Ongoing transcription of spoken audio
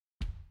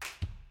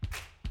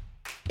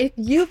If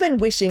you've been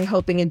wishing,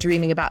 hoping, and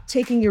dreaming about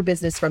taking your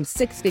business from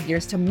 6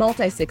 figures to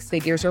multi-6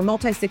 figures or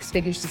multi-6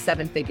 figures to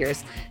 7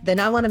 figures, then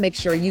I want to make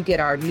sure you get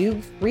our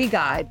new free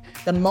guide,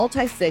 the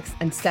multi-6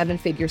 and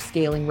 7-figure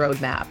scaling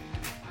roadmap.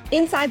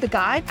 Inside the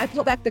guide, I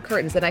pulled back the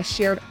curtains and I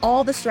shared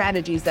all the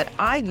strategies that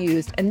I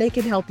used, and they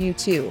can help you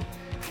too.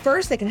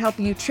 First, they can help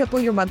you triple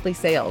your monthly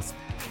sales.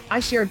 I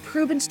shared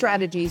proven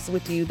strategies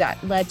with you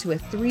that led to a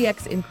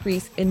 3x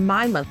increase in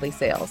my monthly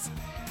sales.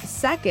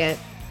 Second,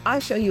 I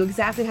show you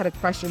exactly how to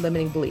crush your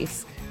limiting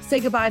beliefs.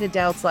 Say goodbye to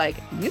doubts like,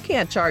 you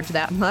can't charge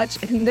that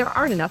much, and there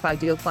aren't enough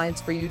ideal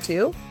clients for you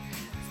too.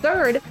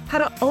 Third, how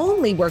to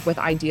only work with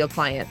ideal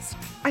clients.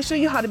 I show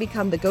you how to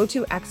become the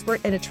go-to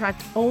expert and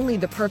attract only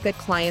the perfect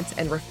clients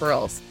and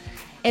referrals.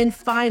 And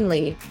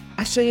finally,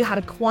 I show you how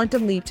to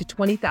quantum leap to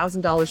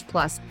 $20,000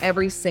 plus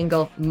every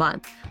single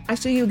month. I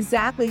show you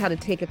exactly how to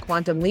take a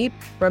quantum leap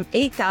from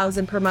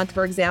 $8,000 per month,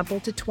 for example,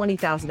 to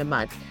 $20,000 a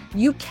month.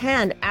 You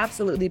can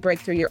absolutely break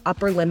through your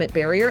upper limit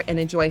barrier and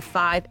enjoy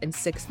 5- and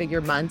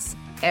 6-figure months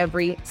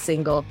every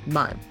single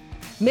month.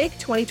 Make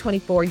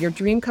 2024 your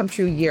dream come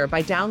true year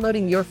by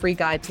downloading your free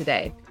guide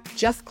today.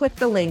 Just click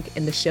the link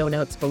in the show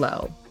notes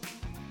below.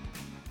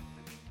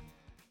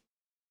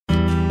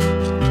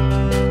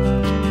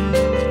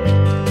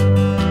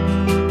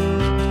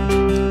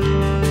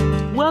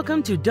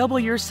 Welcome to Double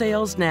Your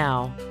Sales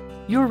Now,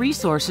 your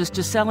resources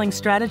to selling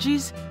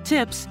strategies,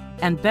 tips,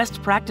 and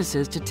best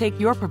practices to take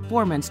your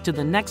performance to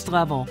the next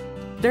level.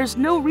 There's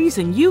no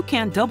reason you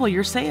can't double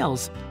your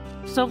sales.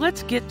 So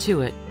let's get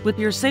to it with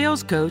your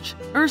sales coach,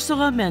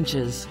 Ursula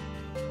Menches.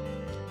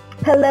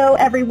 Hello,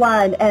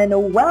 everyone,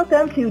 and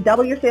welcome to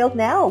Double Your Sales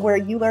Now, where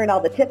you learn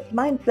all the tips,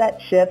 mindset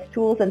shifts,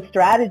 tools, and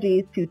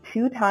strategies to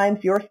 2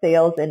 times your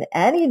sales in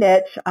any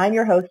niche. I'm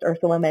your host,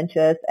 Ursula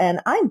Menches, and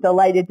I'm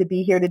delighted to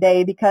be here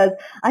today because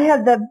I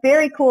have the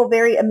very cool,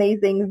 very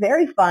amazing,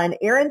 very fun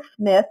Erin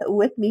Smith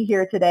with me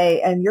here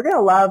today, and you're going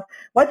to love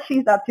what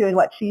she's up to and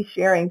what she's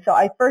sharing. So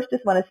I first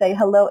just want to say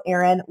hello,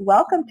 Erin.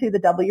 Welcome to the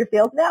Double Your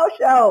Sales Now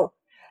show.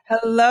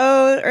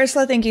 Hello,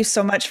 Ursula. Thank you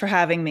so much for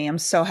having me. I'm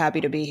so happy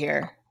to be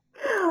here.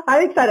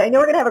 I'm excited. I know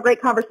we're going to have a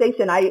great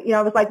conversation. I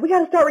was like, we got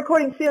to start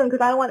recording soon because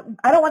I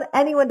don't want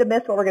anyone to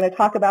miss what we're going to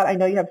talk about. I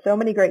know you have so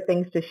many great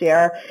things to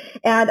share.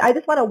 And I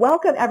just want to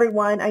welcome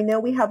everyone. I know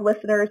we have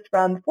listeners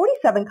from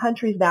 47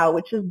 countries now,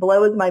 which just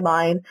blows my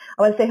mind.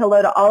 I want to say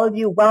hello to all of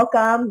you.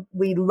 Welcome.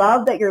 We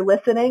love that you're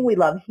listening. We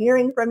love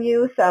hearing from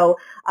you. So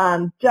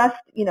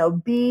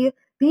be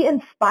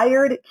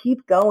inspired,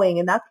 keep going.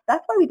 And that's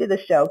why we did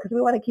this show, because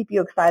we want to keep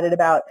you excited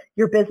about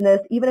your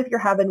business, even if you're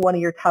having one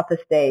of your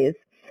toughest days.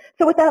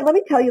 So with that, let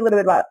me tell you a little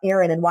bit about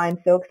Erin and why I'm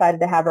so excited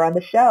to have her on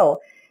the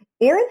show.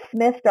 Erin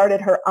Smith started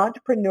her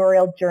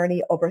entrepreneurial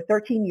journey over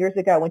 13 years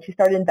ago when she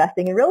started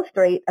investing in real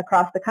estate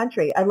across the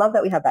country. I love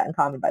that we have that in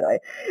common, by the way.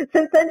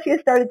 Since then, she has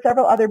started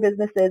several other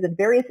businesses in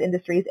various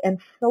industries and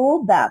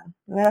sold them.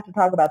 I'm going to have to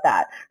talk about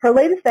that. Her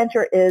latest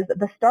venture is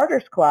the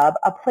Starters Club,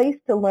 a place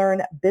to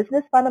learn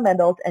business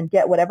fundamentals and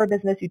get whatever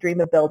business you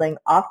dream of building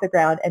off the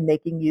ground and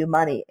making you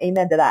money.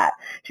 Amen to that.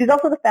 She's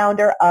also the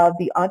founder of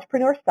the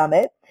Entrepreneur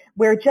Summit,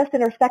 where just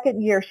in her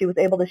second year, she was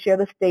able to share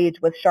the stage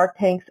with Shark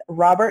Tank's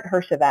Robert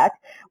Herjavec.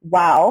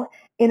 Wow.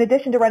 In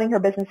addition to running her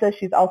businesses,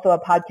 she's also a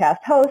podcast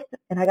host,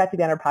 and I got to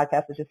be on her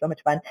podcast, which is so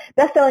much fun.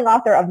 Best-selling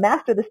author of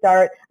Master the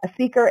Start, a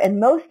speaker, and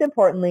most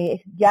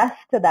importantly, yes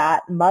to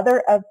that,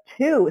 mother of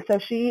 2. So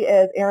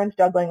Erin's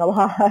juggling a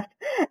lot,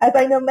 as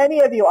I know many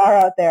of you are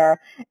out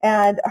there.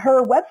 And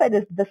her website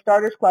is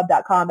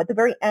thestartersclub.com. At the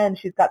very end,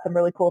 she's got some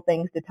really cool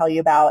things to tell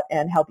you about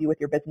and help you with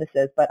your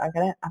businesses, but I'm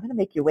gonna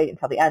make you wait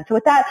until the end. So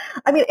with that,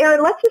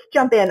 Erin, let's just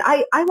jump in.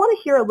 I want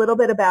to hear a little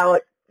bit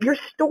about your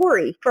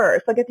story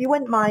first. Like, if you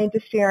wouldn't mind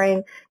just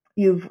sharing,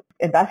 you've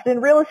invested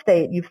in real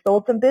estate, you've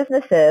sold some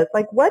businesses.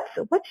 Like, what's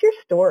your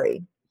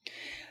story?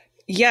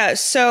 Yeah.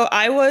 So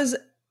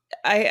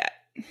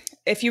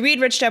if you read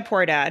Rich Dad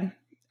Poor Dad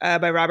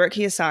by Robert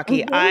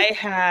Kiyosaki, Mm-hmm. I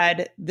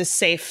had the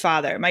safe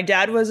father. My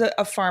dad was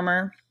a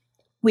farmer.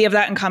 We have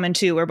that in common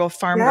too. We're both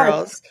farm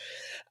girls.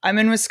 I'm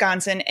in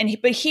Wisconsin,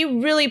 but he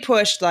really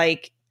pushed,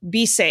 like,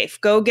 be safe,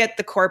 go get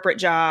the corporate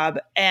job.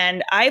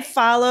 And I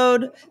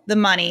followed the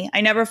money.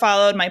 I never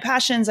followed my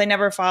passions. I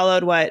never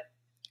followed what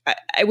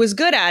I was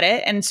good at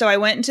it. And so I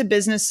went into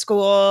business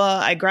school.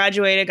 I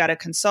graduated, got a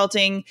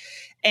consulting,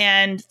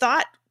 and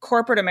thought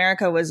corporate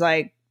America was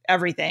like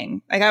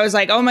everything. Like, I was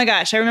like, oh my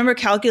gosh, I remember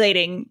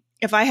calculating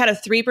if I had a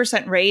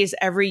 3% raise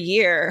every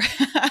year,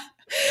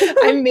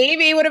 I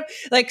maybe would have,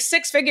 like,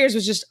 6 figures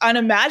was just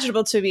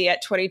unimaginable to me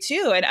at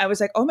 22. And I was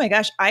like, oh my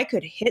gosh, I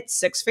could hit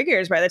 6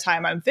 figures by the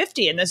time I'm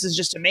 50. And this is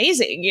just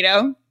amazing,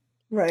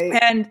 Right.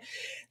 And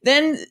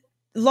then,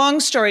 long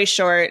story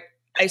short,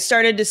 I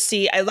started to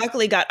see, I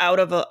luckily got out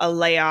of a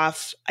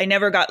layoff. I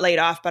never got laid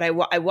off, but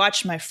I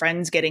watched my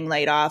friends getting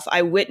laid off.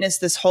 I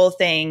witnessed this whole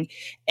thing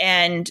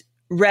and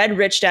read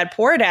Rich Dad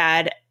Poor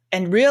Dad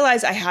and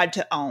realized I had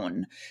to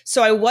own.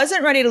 So I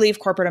wasn't ready to leave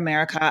corporate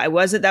America. It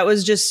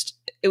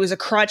was a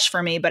crutch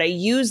for me, but I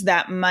used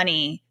that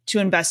money to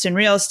invest in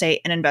real estate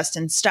and invest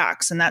in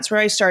stocks. And that's where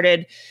I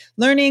started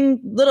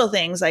learning little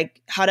things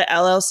like how to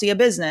LLC a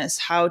business,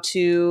 how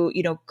to,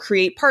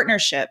 create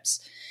partnerships.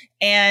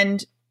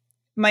 And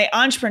my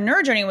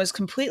entrepreneur journey was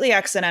completely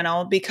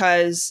accidental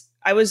because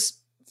I was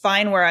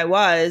fine where I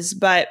was.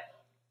 But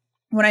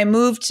when I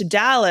moved to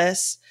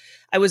Dallas,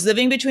 I was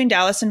living between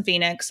Dallas and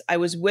Phoenix. I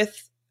was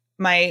with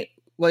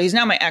he's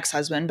now my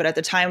ex-husband, but at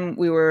the time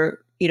we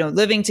were,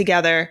 living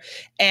together,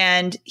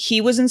 and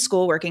he was in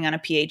school working on a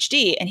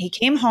PhD, and he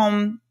came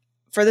home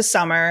for the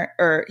summer,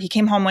 or he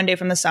came home one day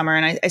from the summer.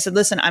 And I said,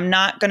 listen, I'm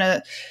not going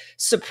to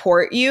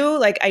support you.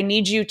 Like, I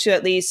need you to,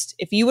 at least,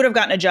 if you would have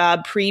gotten a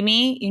job pre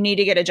me, you need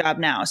to get a job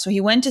now. So he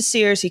went to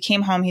Sears, he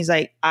came home, he's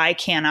like, I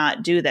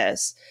cannot do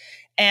this.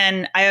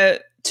 And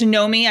to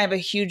know me, I have a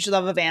huge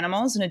love of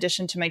animals. In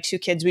addition to my 2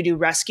 kids, we do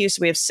rescue.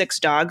 So we have 6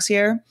 dogs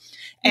here.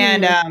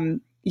 And,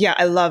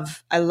 I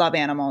love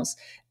animals,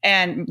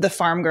 and the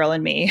farm girl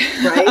in me.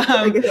 Right.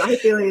 I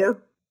feel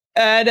you.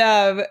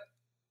 And,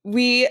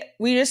 we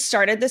just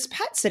started this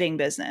pet sitting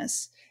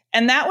business,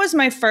 and that was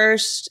my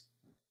first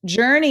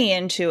journey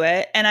into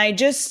it. And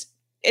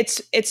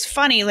it's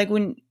funny. Like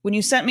when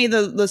you sent me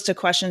the list of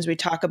questions we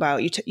talk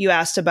about, you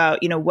asked about,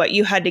 what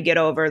you had to get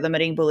over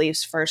limiting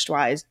beliefs firstly,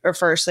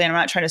 and I'm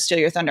not trying to steal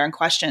your thunder on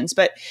questions,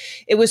 but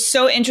it was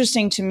so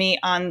interesting to me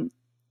on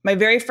my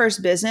very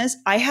first business.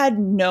 I had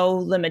no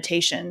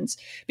limitations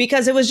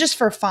because it was just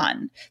for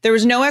fun. There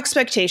was no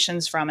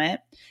expectations from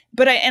it.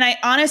 But I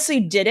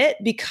honestly did it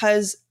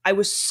because I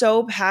was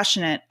so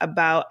passionate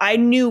about, I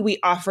knew we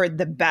offered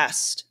the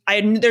best.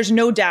 There's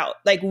no doubt,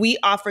 like, we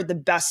offered the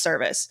best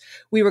service.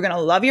 We were going to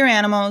love your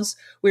animals.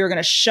 We were going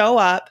to show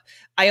up.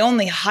 I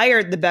only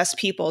hired the best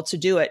people to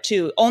do it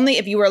too. Only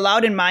if you were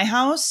allowed in my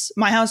house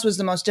was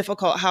the most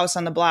difficult house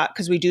on the block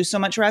because we do so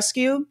much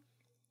rescue,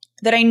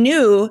 that I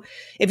knew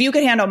if you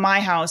could handle my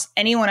house,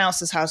 anyone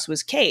else's house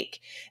was cake.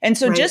 And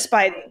so just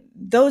by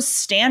those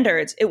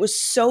standards, it was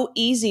so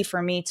easy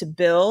for me to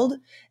build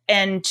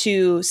and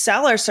to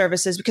sell our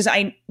services because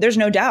there's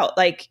no doubt,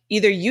 like,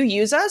 either you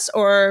use us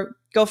or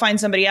go find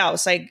somebody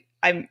else. Like,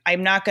 I'm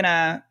not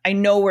gonna, I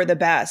know we're the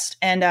best.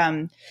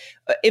 And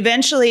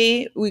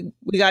eventually we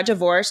got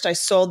divorced. I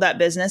sold that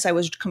business. I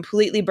was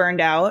completely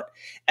burned out,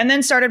 and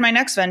then started my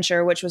next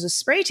venture, which was a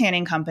spray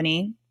tanning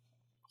company.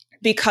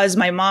 Because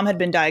my mom had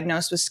been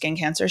diagnosed with skin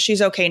cancer.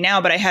 She's okay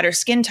now, but I had her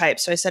skin type.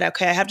 So I said,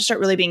 okay, I have to start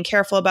really being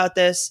careful about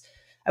this.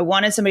 I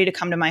wanted somebody to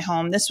come to my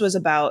home. This was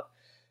about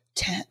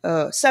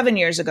 7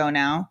 years ago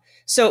now.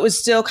 So it was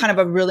still kind of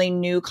a really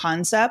new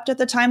concept at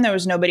the time. There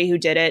was nobody who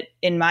did it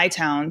in my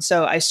town.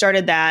 So I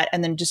started that,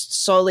 and then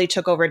just slowly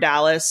took over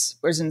Dallas,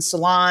 was in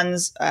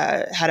salons,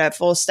 had a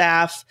full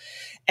staff,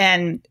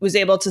 and was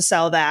able to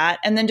sell that.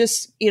 And then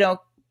just,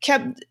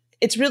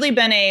 it's really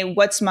been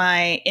what's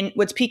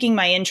piquing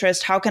my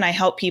interest? How can I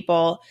help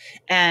people?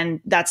 And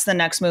that's the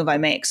next move I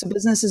make. So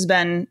business has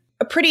been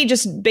a pretty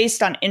just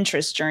based on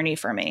interest journey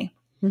for me.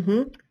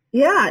 Mm-hmm.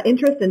 Yeah.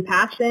 Interest and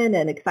passion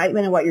and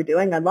excitement in what you're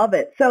doing. I love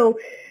it. So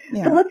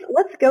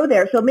let's go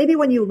there. So maybe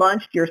when you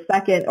launched your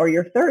second or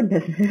your third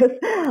business,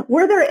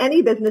 were there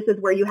any businesses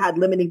where you had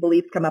limiting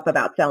beliefs come up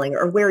about selling,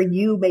 or where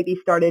you maybe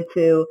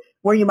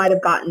where you might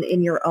have gotten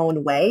in your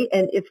own way?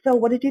 And if so,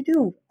 what did you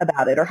do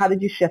about it, or how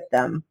did you shift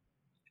them?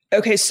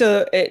 Okay,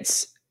 so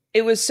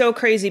it was so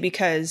crazy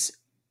because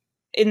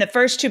in the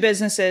first 2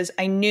 businesses,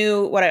 I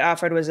knew what I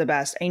offered was the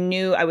best. I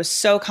knew I was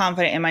so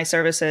confident in my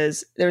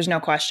services. There was no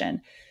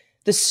question.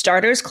 The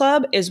Starters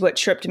Club is what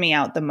tripped me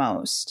out the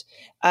most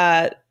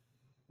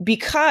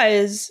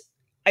because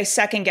I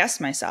second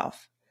guessed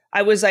myself.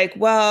 I was like,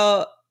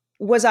 well,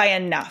 was I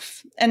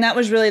enough? And that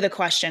was really the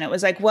question. It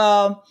was like,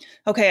 well,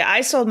 okay,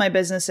 I sold my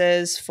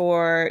businesses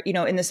for,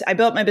 I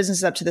built my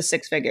businesses up to the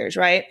 6 figures,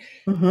 right?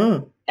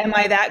 Mm-hmm. Am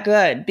I that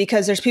good?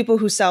 Because there's people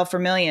who sell for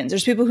millions.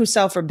 There's people who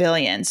sell for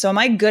billions. So am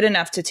I good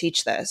enough to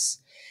teach this?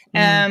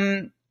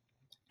 Mm.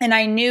 And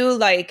I knew,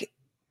 like,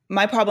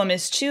 my problem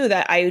is too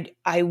that I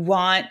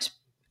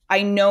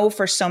know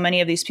for so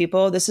many of these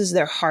people, this is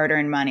their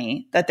hard-earned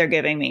money that they're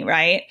giving me,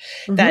 right?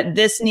 Mm-hmm. That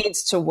this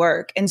needs to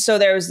work. And so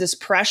there was this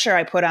pressure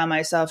I put on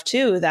myself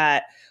too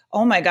that,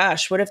 oh my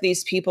gosh, what if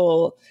these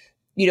people,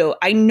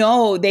 I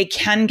know they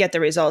can get the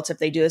results if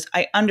they do this.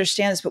 I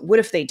understand this, but what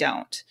if they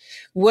don't?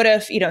 What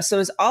if, so it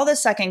was all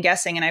this second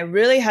guessing. And I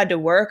really had to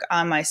work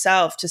on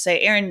myself to say,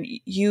 Erin,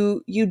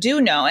 you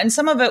do know. And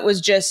some of it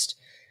was just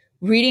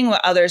reading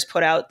what others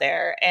put out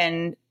there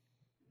and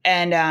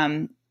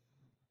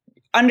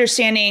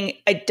understanding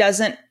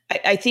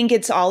I think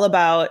it's all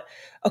about,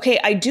 okay,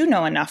 I do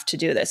know enough to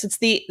do this. It's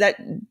that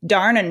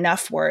darn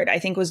enough word, I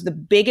think, was the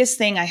biggest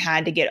thing I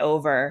had to get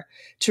over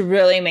to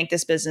really make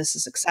this business a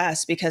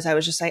success, because I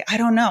was just like, I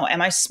don't know.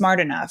 Am I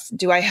smart enough?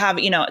 Do I have,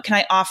 can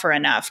I offer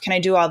enough? Can I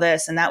do all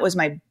this? And that was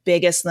my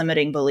biggest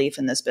limiting belief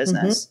in this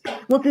business.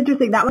 Mm-hmm. Well, it's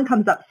interesting. That one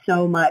comes up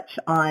so much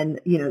on,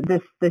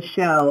 this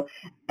show.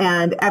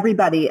 And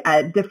everybody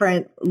at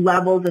different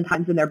levels and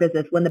times in their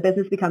business, when the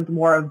business becomes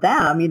more of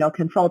them,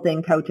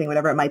 consulting, coaching,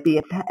 whatever it might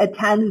be, it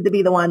tends to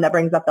be the one that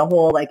brings up the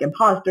whole like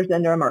imposter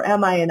syndrome or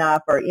am I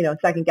enough or,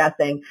 second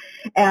guessing.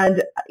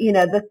 And,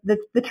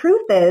 the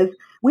truth is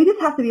we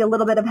just have to be a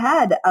little bit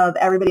ahead of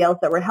everybody else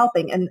that we're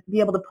helping and be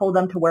able to pull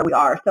them to where we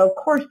are. So of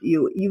course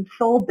you've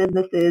sold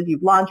businesses,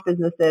 you've launched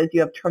businesses,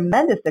 you have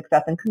tremendous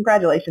success, and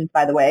congratulations,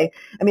 by the way.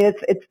 I mean,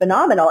 it's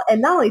phenomenal.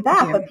 And not only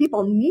that, but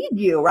people need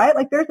you, right?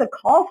 Like there's a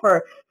call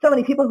for so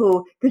many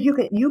people because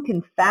you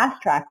can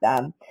fast track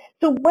them.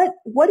 So what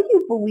do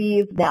you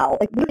believe now?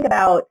 Like when you think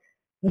about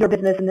your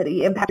business and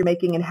the impact you're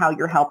making and how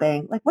you're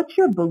helping, like what's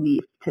your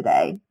belief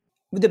today?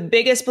 The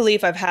biggest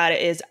belief I've had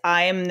is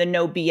I am the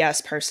no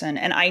BS person,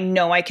 and I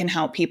know I can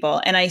help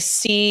people. And I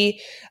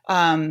see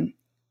some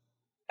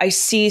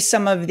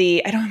of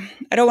the, I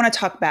don't want to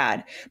talk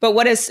bad, but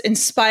what has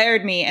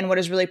inspired me and what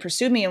has really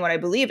pursued me and what I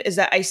believe is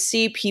that I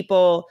see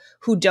people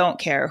who don't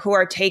care, who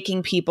are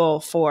taking people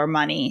for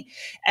money.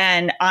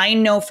 And I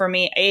know for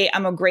me,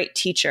 I'm a great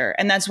teacher.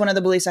 And that's one of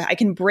the beliefs I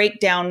can break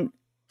down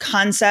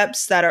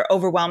concepts that are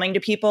overwhelming to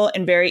people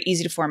and very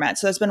easy to format.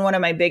 So that's been one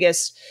of my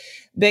biggest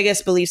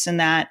beliefs in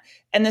that.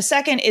 And the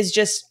second is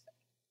just,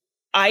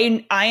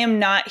 I am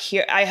not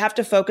here. I have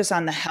to focus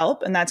on the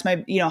help. And that's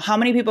my, how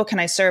many people can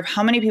I serve?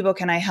 How many people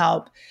can I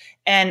help?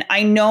 And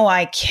I know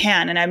I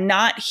can, and I'm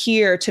not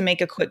here to make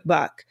a quick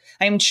buck.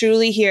 I am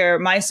truly here.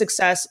 My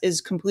success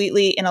is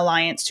completely in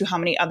alliance to how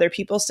many other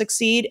people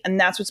succeed. And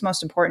that's what's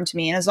most important to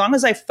me. And as long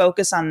as I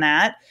focus on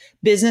that,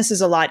 business is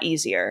a lot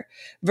easier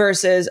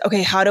versus,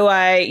 okay, how do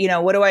I,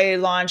 what do I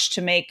launch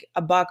to make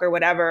a buck or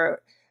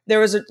whatever? There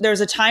was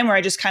a time where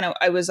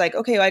I was like,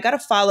 okay, well, I got to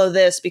follow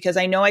this because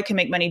I know I can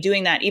make money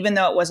doing that, even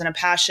though it wasn't a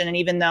passion. And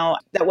even though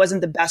that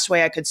wasn't the best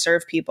way I could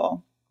serve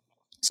people.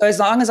 So as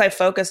long as I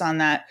focus on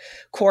that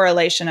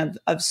correlation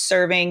of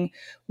serving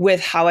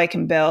with how I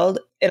can build,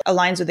 it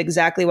aligns with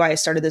exactly why I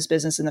started this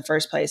business in the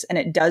first place. And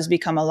it does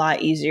become a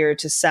lot easier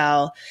to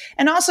sell.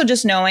 And also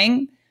just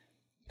knowing,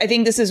 I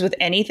think this is with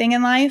anything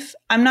in life,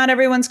 I'm not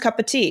everyone's cup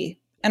of tea.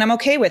 And I'm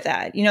okay with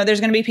that.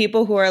 There's going to be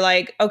people who are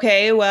like,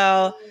 okay,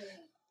 well,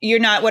 you're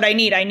not what I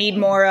need. I need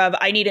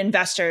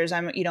investors.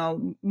 I'm,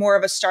 more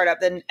of a startup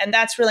and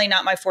that's really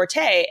not my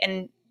forte.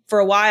 And for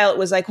a while it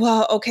was like,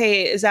 well,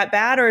 okay, is that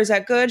bad or is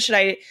that good?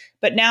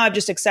 But now I've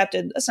just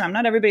accepted, listen, I'm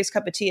not everybody's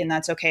cup of tea and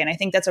that's okay. And I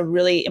think that's a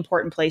really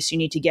important place you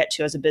need to get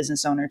to as a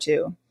business owner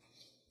too.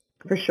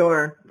 For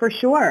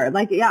sure.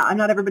 Like, yeah, I'm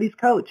not everybody's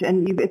coach,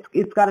 and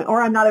it's got it,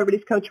 or I'm not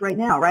everybody's coach right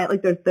now, right?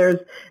 Like there's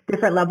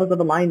different levels of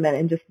alignment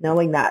and just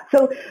knowing that.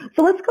 So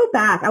let's go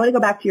back. I want to go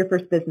back to your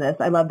first business.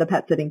 I love the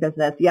pet sitting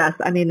business. Yes.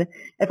 I mean,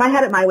 if I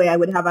had it my way, I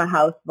would have a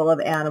house full of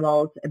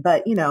animals,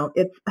 but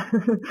it's,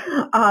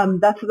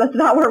 that's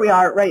not where we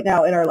are right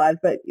now in our lives.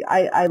 But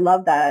I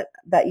love that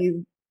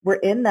you were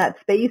in that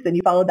space and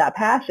you followed that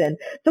passion.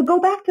 So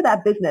go back to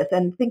that business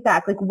and think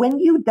back, like when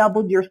you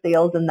doubled your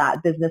sales in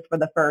that business for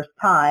the first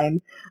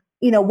time,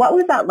 what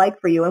was that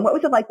like for you? And what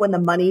was it like when the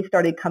money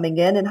started coming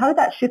in? And how did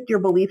that shift your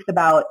beliefs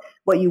about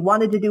what you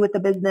wanted to do with the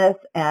business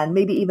and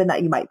maybe even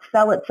that you might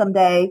sell it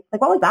someday?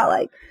 Like, what was that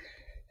like?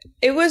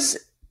 It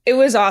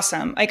was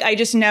awesome. Like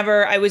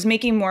I was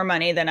making more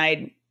money than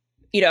I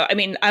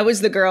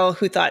was the girl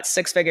who thought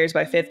 6 figures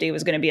by 50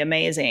 was going to be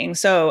amazing.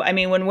 So,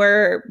 when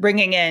we're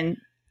bringing in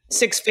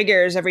 6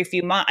 figures every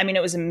few months,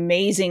 it was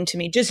amazing to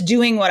me just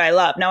doing what I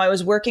love. Now I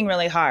was working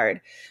really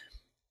hard,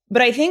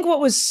 but I think what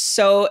was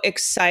so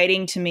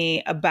exciting to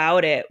me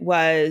about it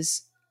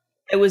was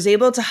I was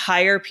able to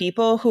hire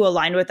people who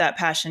aligned with that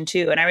passion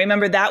too. And I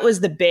remember that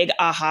was the big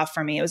aha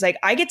for me. It was like,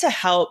 I get to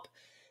help.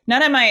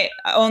 Not am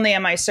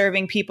I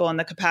serving people in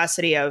the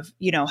capacity of,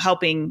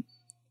 helping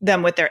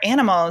them with their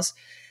animals,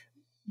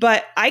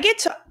 but I get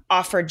to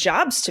offer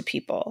jobs to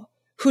people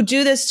who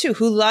do this too,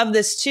 who love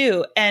this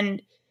too.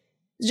 And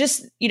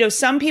just,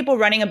 some people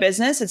running a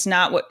business, it's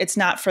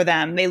not for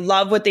them. They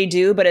love what they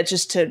do, but it's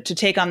just to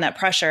take on that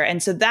pressure.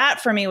 And so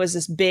that for me was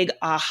this big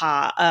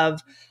aha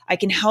of I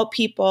can help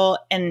people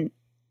and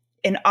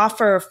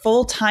offer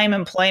full-time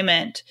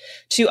employment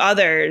to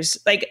others.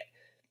 Like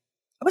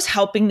I was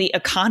helping the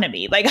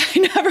economy. Like I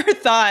never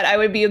thought I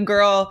would be a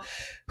girl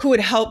who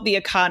would help the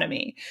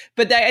economy.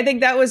 But I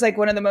think that was like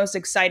one of the most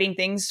exciting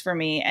things for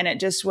me. And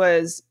it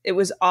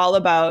was all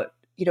about,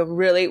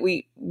 really,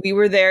 we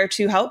were there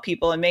to help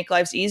people and make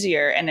lives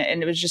easier. And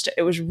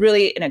it was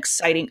really an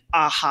exciting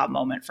aha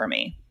moment for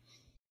me.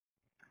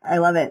 I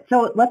love it.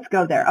 So let's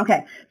go there.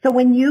 Okay. So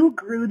when you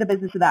grew the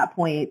business at that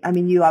point,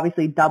 you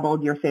obviously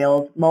doubled your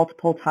sales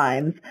multiple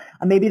times.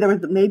 Maybe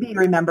you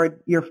remember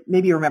your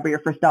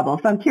first double.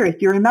 So I'm curious,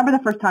 do you remember the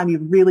first time you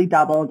really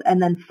doubled?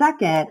 And then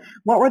second,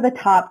 what were the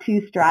top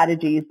 2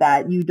 strategies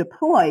that you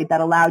deployed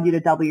that allowed you to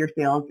double your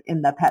sales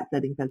in the pet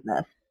sitting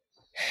business?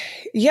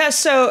 Yeah.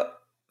 So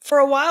for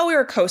a while we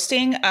were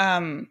coasting,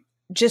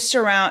 just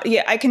around,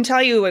 I can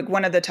tell you like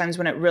one of the times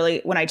when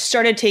I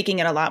started taking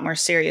it a lot more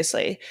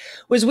seriously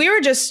was we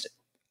were just,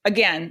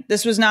 again,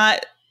 this was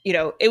not,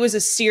 it was a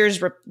Sears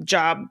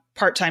job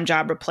part-time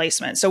job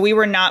replacement. So we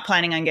were not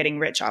planning on getting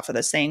rich off of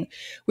this thing.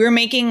 We were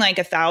making like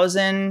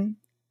 $1,000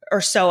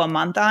 or so a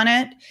month on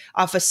it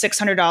off a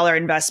 $600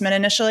 investment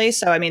initially.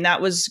 So, I mean,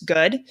 that was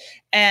good.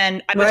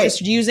 And I was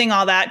just using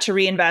all that to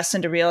reinvest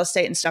into real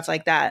estate and stuff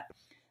like that.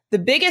 The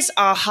biggest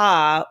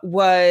aha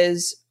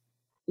was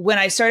when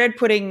I started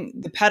putting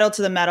the pedal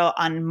to the metal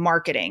on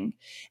marketing,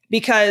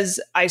 because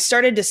I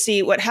started to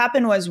see what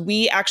happened was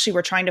we actually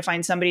were trying to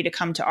find somebody to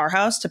come to our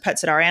house to pet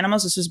sit our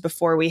animals. This was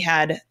before we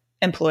had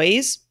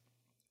employees.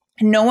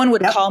 No one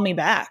would call me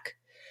back.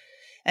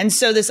 And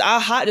so this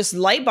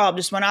light bulb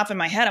just went off in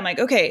my head. I'm like,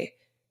 okay,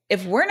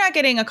 if we're not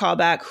getting a call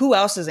back, who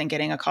else isn't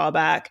getting a call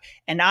back?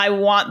 And I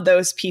want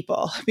those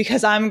people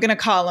because I'm going to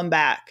call them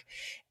back.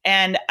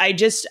 And I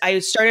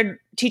started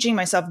teaching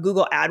myself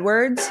Google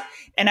AdWords.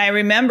 And I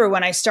remember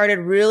when I started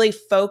really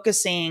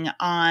focusing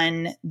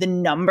on the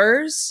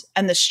numbers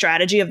and the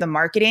strategy of the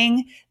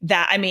marketing,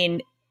 that, I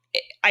mean,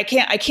 I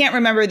can't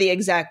remember the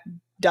exact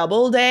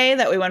double day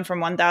that we went from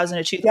 1,000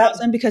 to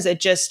 2,000 because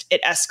it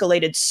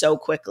escalated so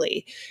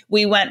quickly.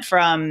 We went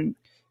from,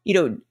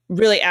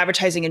 really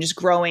advertising and just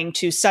growing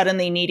to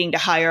suddenly needing to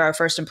hire our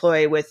first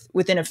employee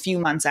within a few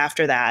months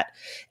after that.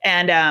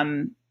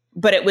 And,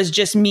 but it was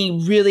just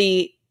me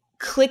really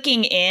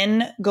clicking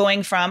in,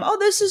 going from, oh,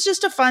 this is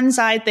just a fun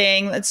side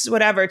thing, that's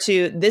whatever,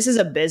 to this is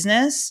a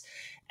business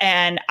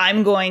and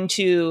I'm going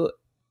to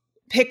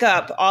pick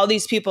up all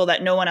these people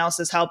that no one else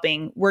is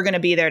helping. We're going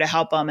to be there to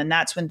help them. And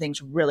that's when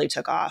things really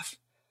took off.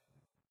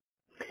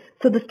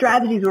 So the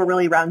strategies were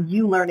really around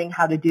you learning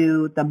how to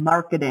do the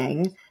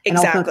marketing. Exactly. And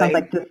also it sounds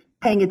like just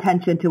paying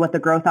attention to what the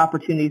growth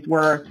opportunities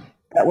were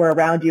that were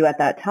around you at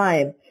that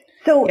time.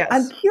 So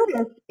I'm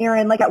curious,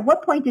 Erin, like at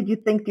what point did you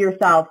think to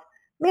yourself,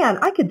 man,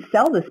 I could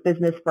sell this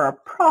business for a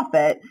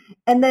profit?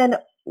 And then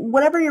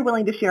whatever you're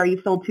willing to share,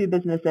 you've sold 2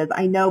 businesses.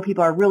 I know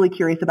people are really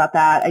curious about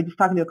that. I just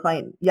talking to a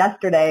client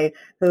yesterday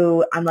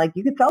who I'm like,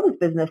 you could sell this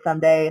business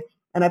someday.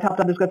 And I've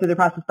helped others go through the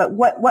process. But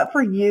what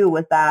for you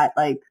was that,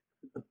 like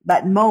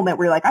that moment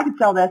where you're like, I could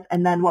sell this?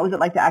 And then what was it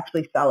like to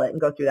actually sell it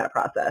and go through that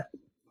process?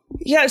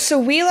 Yeah. So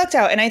we looked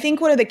out, and I think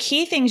one of the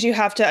key things you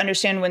have to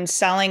understand when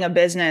selling a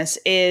business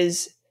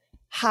is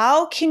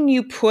how can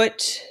you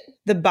put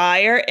the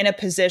buyer in a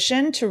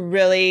position to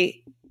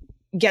really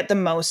get the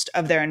most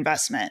of their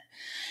investment.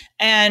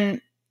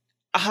 And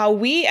how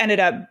we ended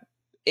up,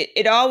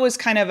 it all was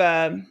kind of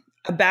a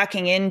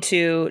backing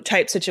into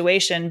type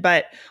situation.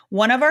 But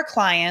one of our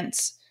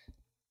clients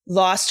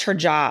lost her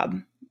job,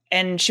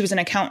 and she was an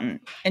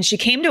accountant. And she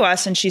came to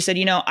us and she said,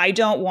 I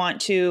don't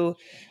want to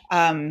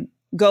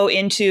go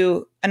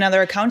into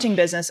another accounting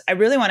business. I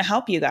really want to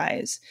help you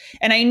guys.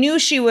 And I knew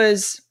she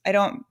was, I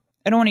don't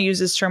want to use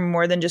this term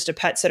more than just a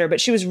pet sitter,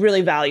 but she was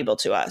really valuable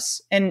to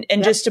us. And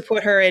just to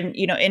put her in,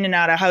 in and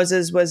out of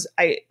houses was,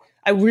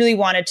 I really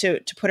wanted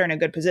to put her in a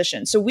good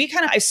position. So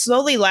I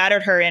slowly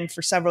laddered her in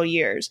for several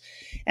years.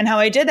 And how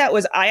I did that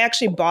was I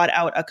actually bought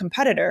out a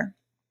competitor.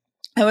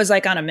 I was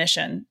like on a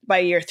mission by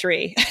year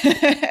 3.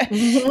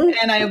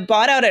 And I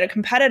bought out at a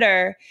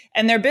competitor,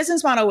 and their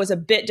business model was a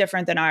bit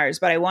different than ours,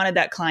 but I wanted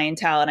that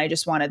clientele and I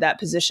just wanted that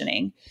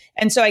positioning.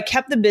 And so I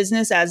kept the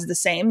business as the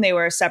same. They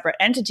were a separate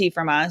entity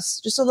from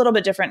us, just a little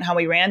bit different in how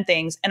we ran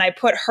things. And I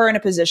put her in a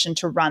position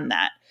to run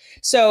that.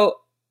 So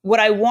what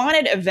I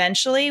wanted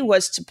eventually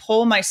was to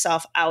pull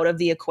myself out of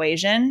the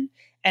equation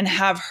and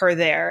have her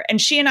there.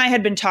 And she and I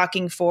had been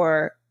talking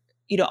for,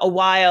 a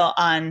while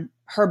on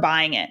her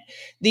buying it.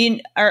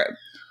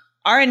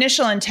 Our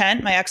initial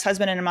intent, my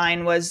ex-husband and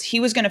mine, was he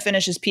was going to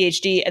finish his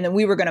PhD and then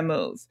we were going to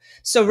move.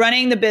 So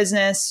running the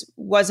business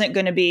wasn't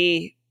going to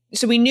be,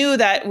 so we knew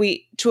that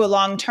to a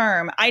long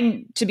term,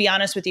 to be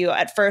honest with you,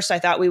 at first I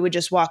thought we would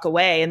just walk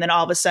away. And then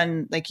all of a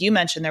sudden, like you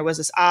mentioned, there was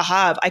this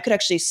aha of I could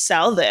actually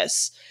sell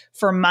this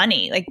for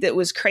money. Like that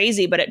was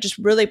crazy, but it just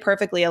really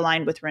perfectly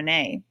aligned with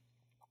Renee.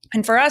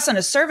 And for us on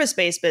a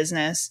service-based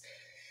business,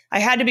 I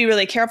had to be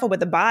really careful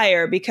with the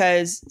buyer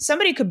because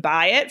somebody could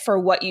buy it for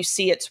what you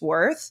see it's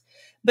worth.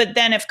 But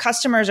then if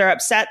customers are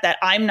upset that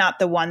I'm not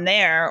the one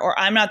there or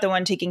I'm not the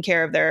one taking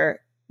care of their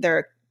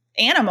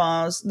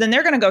animals, then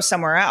they're going to go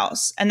somewhere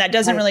else. And that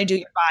doesn't really do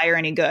your buyer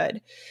any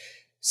good.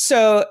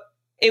 So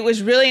it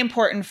was really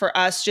important for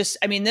us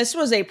this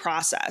was a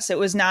process. It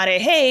was not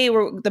hey,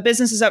 the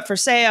business is up for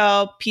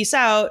sale. Peace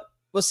out.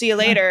 We'll see you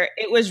later.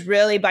 It was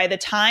really by the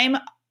time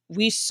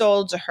we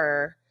sold to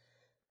her,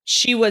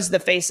 she was the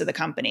face of the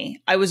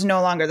company. I was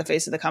no longer the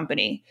face of the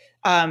company.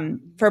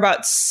 For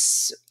about,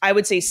 I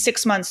would say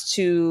 6 months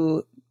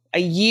to a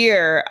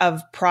year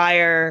of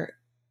prior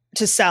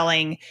to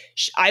selling,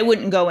 I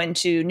wouldn't go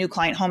into new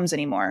client homes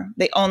anymore.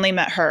 They only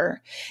met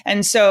her.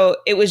 And so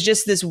it was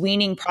just this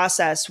weaning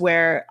process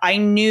where I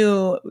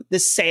knew the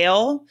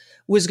sale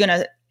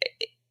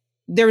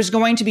there was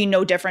going to be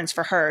no difference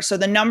for her. So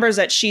the numbers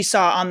that she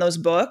saw on those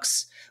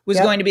books was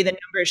going to be the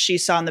numbers she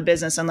saw in the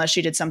business unless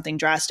she did something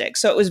drastic.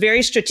 So it was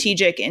very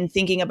strategic in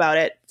thinking about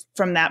it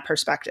from that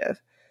perspective.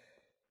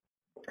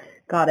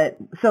 Got it.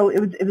 So it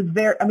was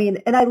very, I mean,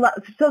 and I love,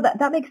 so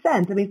that makes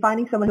sense. I mean,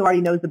 finding someone who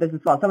already knows the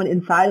business well, someone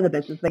inside of the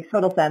business makes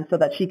total sense so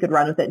that she could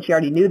run with it and she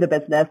already knew the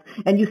business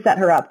and you set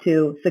her up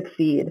to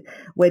succeed,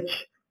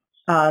 which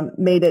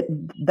made it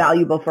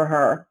valuable for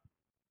her.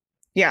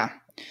 Yeah.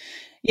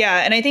 Yeah.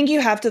 And I think you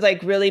have to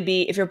like really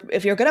be, if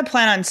you're going to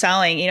plan on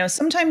selling, you know,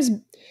 sometimes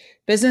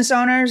business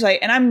owners, like,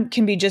 and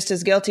can be just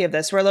as guilty of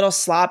this. We're a little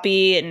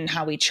sloppy in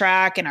how we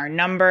track and our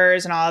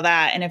numbers and all of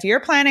that. And if you're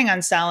planning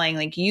on selling,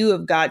 like you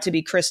have got to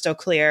be crystal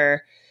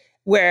clear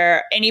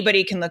where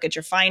anybody can look at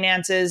your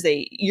finances.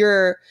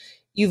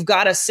 You've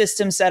got a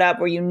system set up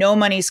where you know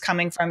money's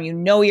coming from, you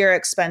know your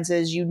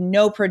expenses, you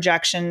know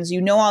projections, you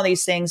know all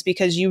these things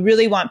because you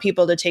really want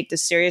people to take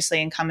this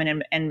seriously and come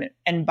in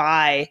and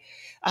buy.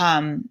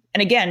 And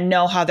again,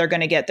 know how they're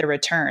going to get the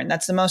return.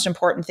 That's the most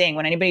important thing.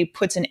 When anybody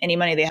puts in any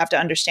money, they have to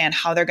understand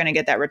how they're going to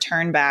get that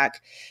return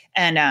back.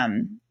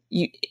 And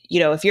you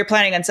know, if you're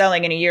planning on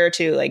selling in a year or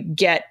two, like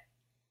get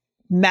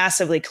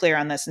massively clear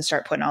on this and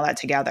start putting all that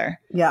together.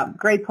 Yeah,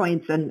 great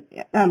points. And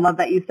I love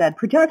that you said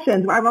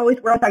projections. We're always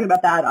talking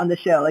about that on the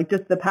show, like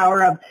just the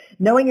power of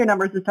knowing your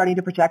numbers and starting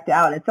to project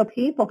out. It's so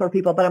painful for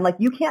people, but I'm like,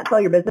 you can't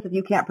sell your business if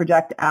you can't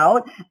project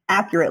out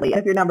accurately.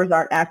 If your numbers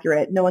aren't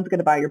accurate, no one's going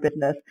to buy your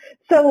business.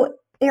 So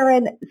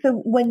Erin,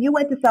 so when you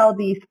went to sell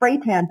the spray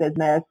tan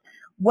business,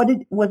 was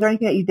there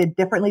anything that you did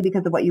differently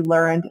because of what you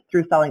learned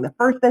through selling the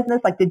first business?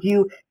 Like, did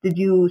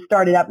you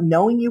start it up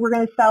knowing you were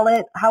going to sell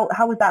it? How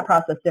was that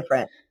process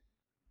different?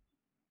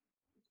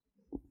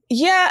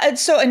 Yeah.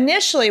 So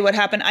initially what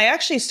happened, I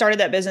actually started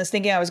that business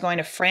thinking I was going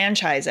to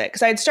franchise it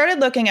because I had started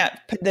looking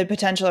at the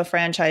potential of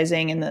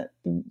franchising in the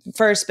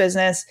first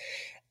business.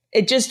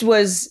 It just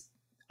was,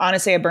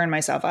 honestly, I burned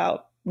myself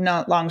out.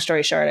 Not long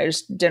story short, I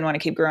just didn't want to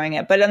keep growing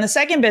it. But on the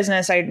second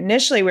business,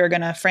 we were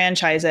going to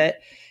franchise it.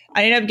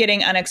 I ended up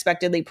getting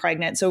unexpectedly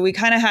pregnant. So we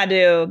kind of had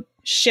to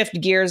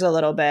shift gears a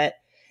little bit.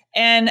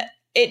 And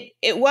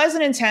it was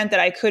an intent that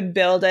I could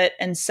build it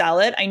and sell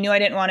it. I knew I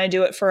didn't want to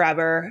do it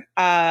forever.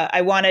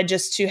 I wanted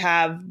just to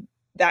have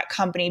that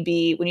company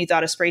be, when you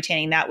thought of spray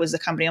tanning, that was the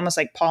company, almost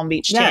like Palm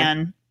Beach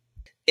Tan,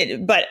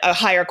 but a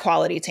higher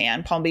quality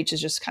tan. Palm Beach is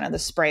just kind of the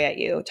spray at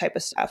you type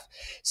of stuff.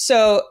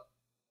 So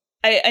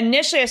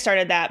initially I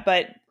started that,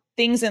 but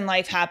things in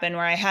life happened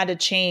where I had to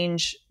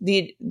change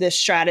the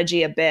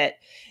strategy a bit.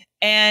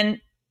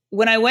 And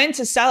when I went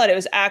to sell it, it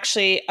was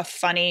actually a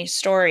funny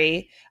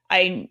story.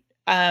 I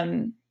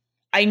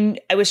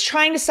was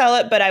trying to sell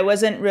it, but I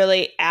wasn't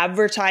really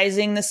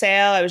advertising the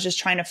sale. I was just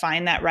trying to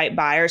find that right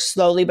buyer,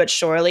 slowly but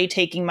surely,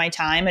 taking my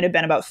time. It had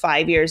been about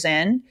 5 years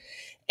in.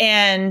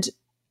 And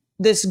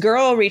this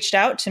girl reached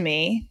out to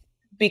me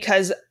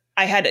because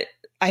I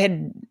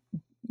had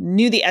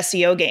knew the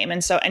SEO game.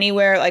 And so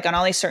anywhere, like on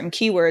all these certain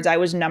keywords, I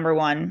was number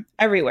one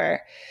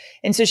everywhere.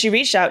 And so she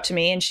reached out to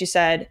me and she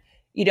said,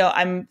 you know,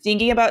 I'm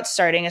thinking about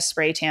starting a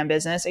spray tan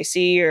business. I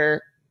see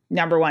you're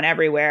number one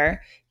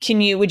everywhere.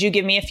 Would you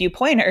give me a few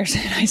pointers?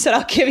 And I said,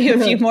 I'll give you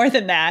a few more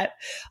than that.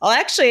 I'll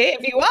actually,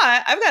 if you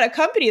want, I've got a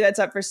company that's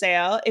up for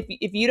sale.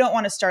 If you don't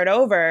want to start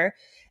over.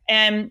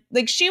 And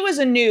like, this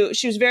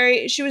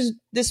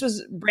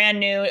was brand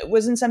new. It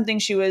wasn't something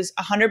she was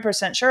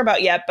 100% sure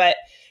about yet, but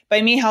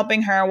by me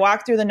helping her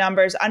walk through the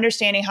numbers,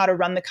 understanding how to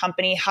run the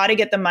company, how to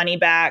get the money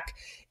back,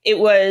 it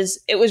was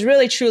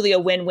really truly a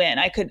win-win.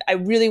 I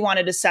really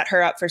wanted to set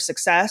her up for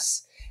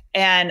success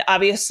and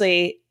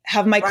obviously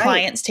have my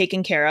clients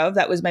taken care of.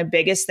 That was my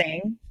biggest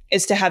thing,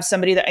 is to have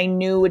somebody that I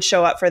knew would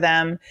show up for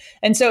them.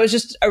 And so it was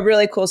just a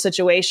really cool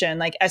situation.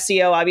 Like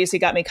SEO obviously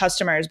got me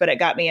customers, but it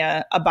got me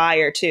a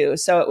buyer too.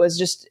 So it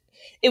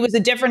was a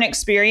different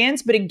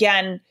experience. But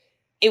again,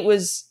 it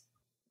was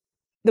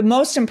the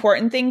most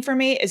important thing for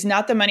me is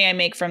not the money I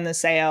make from the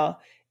sale.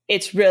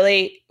 It's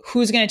really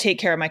who's going to take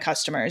care of my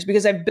customers,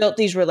 because I've built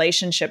these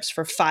relationships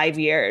for 5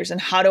 years,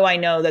 and how do I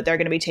know that they're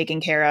going to be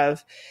taken care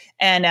of?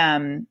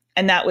 And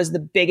that was the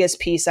biggest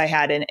piece I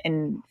had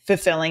in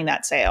fulfilling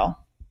that sale.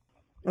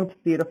 That's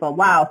beautiful.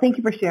 Wow. Thank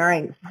you for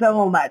sharing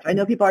so much. I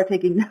know people are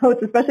taking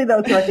notes, especially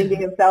those who are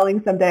thinking of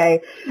selling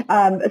someday.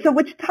 So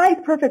which ties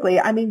perfectly.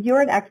 I mean,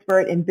 you're an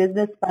expert in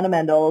business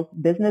fundamentals,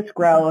 business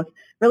growth,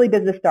 really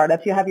business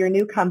startups. You have your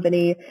new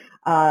company,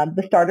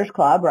 the Starters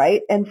Club,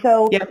 right? And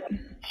so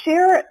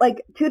share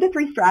like 2 to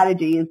 3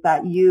 strategies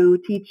that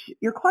you teach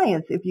your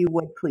clients, if you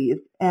would, please.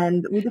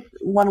 And we just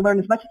want to learn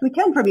as much as we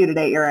can from you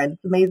today, Erin.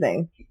 It's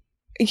amazing.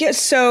 Yeah.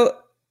 So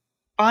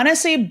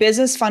honestly,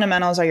 business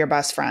fundamentals are your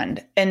best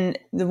friend. And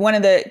one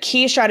of the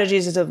key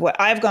strategies of what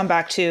I've gone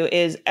back to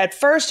is, at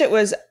first it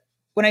was,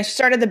 when I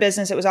started the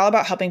business, it was all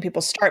about helping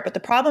people start. But the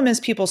problem is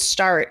people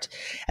start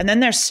and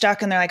then they're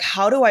stuck and they're like,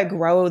 how do I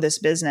grow this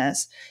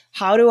business?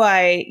 How do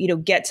I,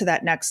 get to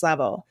that next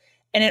level?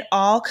 And it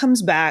all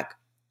comes back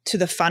to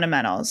the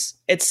fundamentals.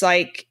 It's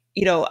like,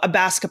 a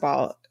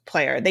basketball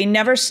player. They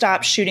never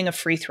stop shooting a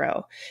free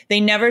throw. They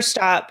never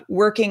stop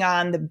working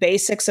on the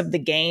basics of the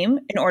game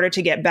in order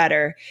to get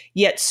better.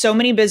 Yet so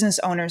many business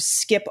owners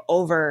skip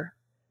over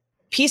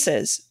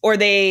pieces, or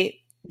they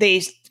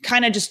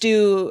kind of just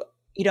do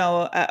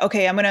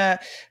okay,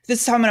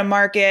 this is how I'm going to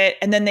market.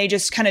 And then they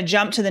just kind of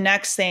jump to the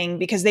next thing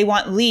because they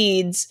want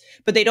leads,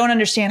 but they don't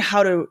understand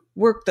how to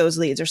work those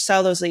leads or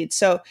sell those leads.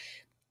 So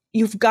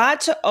you've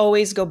got to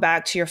always go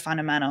back to your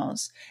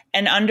fundamentals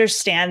and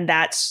understand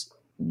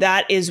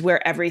that is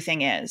where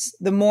everything is.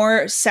 The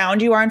more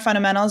sound you are in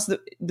fundamentals, the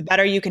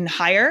better you can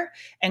hire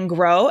and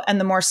grow. And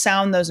the more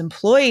sound those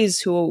employees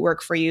who will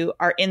work for you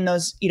are in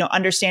those,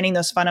 understanding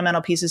those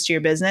fundamental pieces to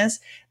your business.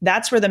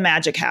 That's where the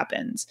magic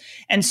happens.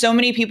 And so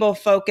many people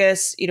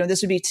focus,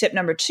 this would be tip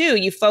number 2,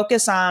 you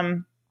focus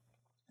on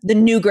the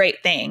new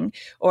great thing,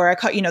 or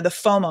the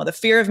FOMO, the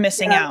fear of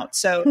missing out.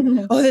 So,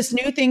 this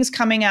new thing's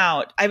coming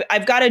out.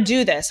 I've got to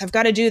do this. I've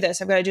got to do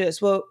this. I've got to do this.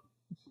 Well,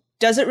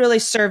 does it really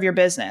serve your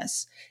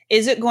business?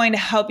 Is it going to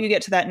help you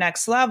get to that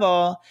next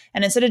level?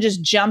 And instead of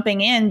just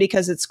jumping in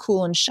because it's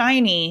cool and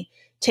shiny,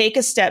 take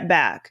a step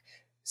back.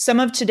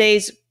 Some of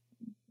today's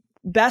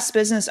best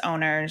business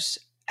owners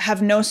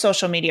have no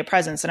social media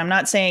presence. And I'm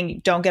not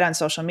saying don't get on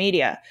social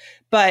media,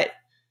 but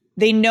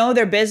they know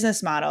their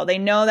business model. They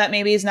know that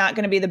maybe it's not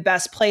going to be the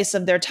best place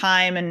of their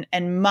time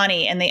and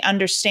money, and they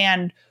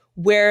understand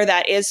where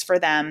that is for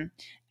them.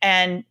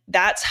 And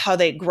that's how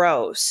they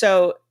grow.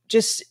 So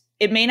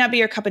it may not be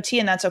your cup of tea,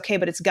 and that's okay,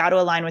 but it's got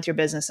to align with your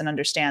business and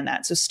understand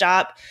that. So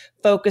stop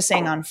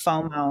focusing on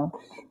FOMO.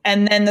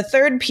 And then the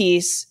third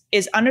piece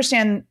is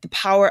understand the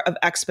power of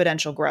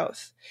exponential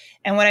growth.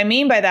 And what I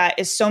mean by that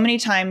is so many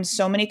times,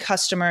 so many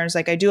customers,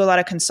 like I do a lot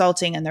of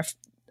consulting, and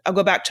I'll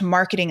go back to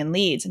marketing and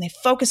leads, and they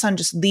focus on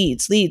just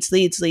leads.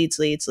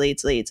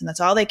 And that's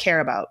all they care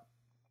about.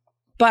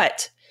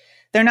 But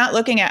they're not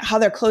looking at how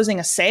they're closing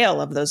a sale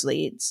of those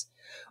leads,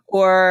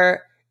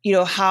 or,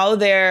 how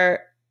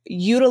they're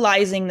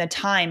utilizing the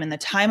time and the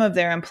time of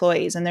their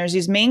employees. And there's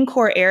these main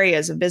core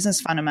areas of business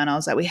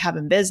fundamentals that we have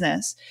in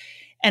business.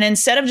 And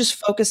instead of just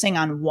focusing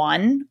on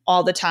one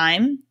all the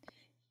time,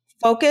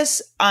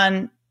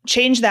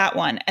 change that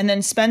one, and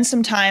then spend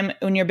some time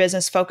in your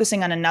business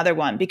focusing on another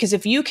one. Because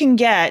if you can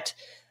get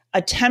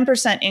a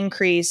 10%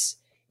 increase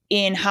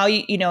in how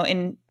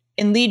in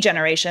lead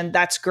generation,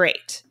 that's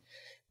great.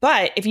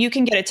 But if you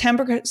can get a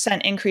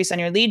 10% increase on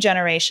your lead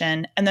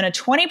generation, and then a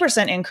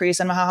 20%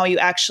 increase on how you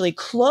actually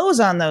close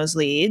on those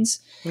leads,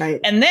 right,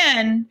 and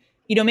then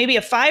maybe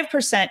a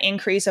 5%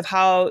 increase of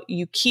how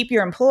you keep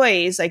your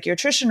employees, like your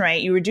attrition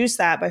rate, you reduce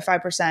that by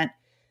 5%,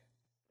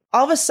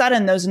 all of a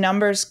sudden those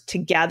numbers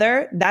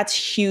together,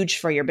 that's huge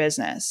for your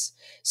business.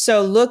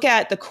 So look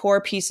at the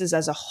core pieces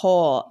as a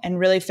whole and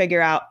really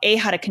figure out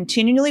how to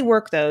continually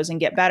work those and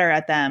get better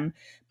at them,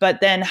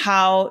 but then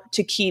how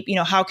to keep,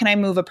 how can I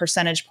move a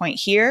percentage point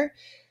here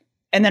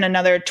and then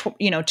another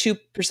 2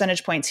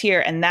 percentage points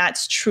here, and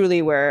that's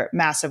truly where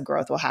massive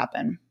growth will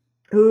happen.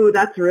 Ooh,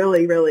 that's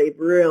really, really,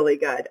 really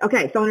good.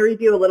 Okay, so I want to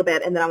review a little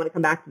bit, and then I want to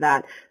come back to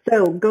that.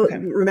 So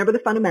remember the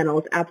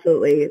fundamentals,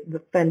 absolutely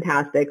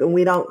fantastic. And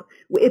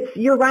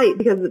you're right,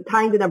 because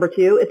tying to number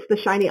 2, it's the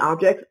shiny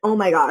objects. Oh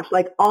my gosh,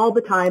 like all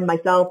the time,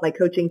 myself, my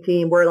coaching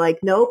team, we're like,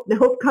 nope,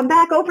 come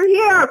back over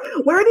here.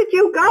 Where did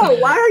you go?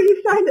 Why are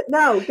you trying to?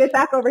 No, get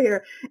back over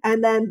here.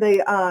 And then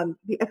the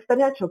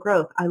exponential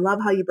growth. I love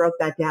how you broke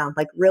that down.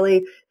 Like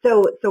really,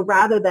 so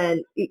rather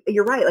than,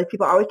 you're right, like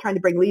people are always trying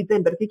to bring leads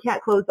in, but if you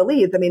can't close the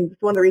leads, I mean,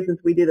 it's one of the reasons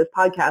we do this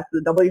podcast,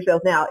 the Double Your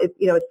Sales Now. It's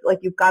like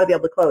you've got to be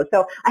able to close.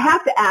 So I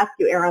have to ask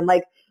you, Erin,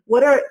 like,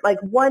 what are like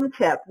one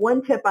tip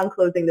on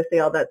closing the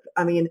sale? That's,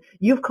 I mean,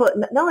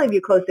 not only have you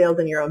closed sales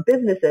in your own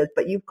businesses,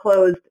 but you've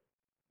closed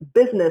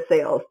business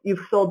sales.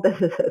 You've sold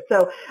businesses.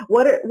 So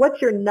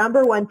what's your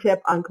number one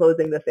tip on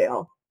closing the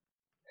sale?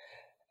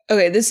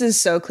 Okay, this is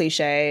so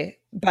cliche,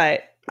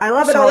 but I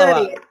love it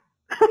already.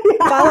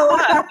 Follow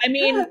up. I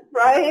mean,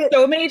 right?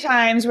 So many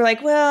times we're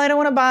like, well, I don't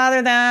want to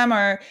bother them,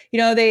 or,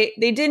 they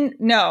didn't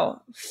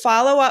know.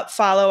 Follow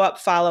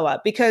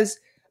up. Because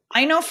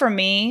I know for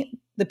me,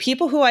 the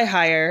people who I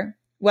hire,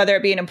 whether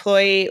it be an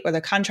employee or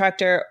the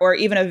contractor or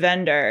even a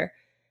vendor,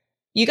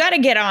 you got to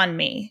get on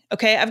me.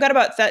 Okay. I've got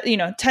about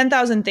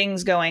 10,000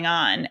 things going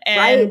on.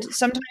 And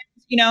sometimes,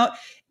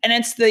 and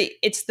it's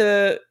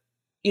the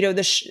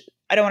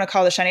I don't want to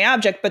call it the shiny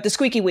object, but the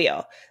squeaky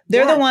wheel.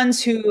 They're the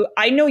ones who,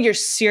 I know you're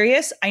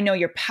serious. I know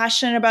you're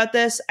passionate about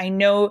this. I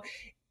know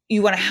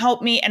you want to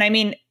help me. And I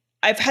mean,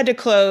 I've had to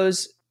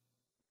close,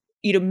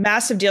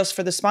 massive deals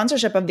for the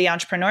sponsorship of the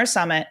Entrepreneur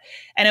Summit.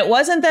 And it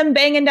wasn't them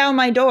banging down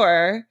my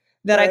door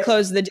that I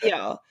closed the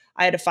deal.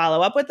 I had to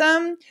follow up with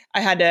them.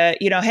 I had to,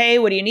 hey,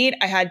 what do you need?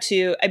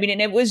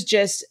 And it was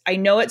just, I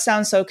know it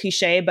sounds so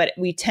cliche, but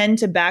we tend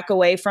to back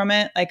away from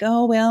it. Like,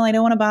 oh, well, I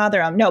don't want to bother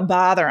them. No,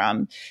 bother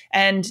them.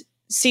 And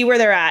see where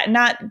they're at,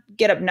 not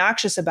get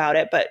obnoxious about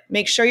it, but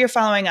make sure you're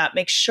following up.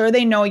 Make sure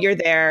they know you're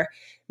there.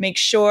 Make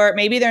sure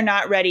maybe they're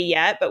not ready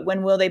yet, but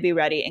when will they be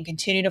ready? And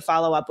continue to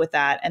follow up with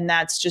that. And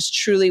that's just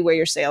truly where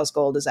your sales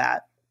gold is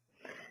at.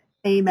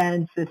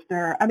 Amen,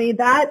 sister. I mean,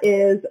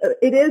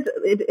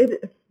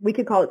 we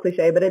could call it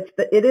cliche, but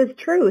it is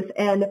truth.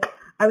 And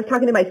I was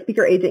talking to my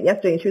speaker agent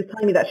yesterday, and she was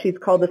telling me that she's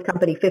called this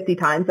company 50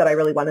 times that I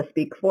really want to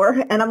speak for.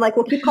 And I'm like,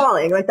 well, keep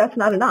calling. Like, that's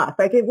not enough.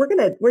 Like, it's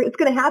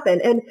going to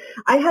happen. And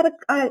I had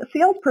a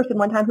salesperson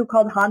one time who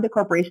called Honda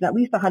Corporation at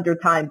least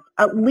 100 times,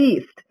 at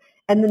least.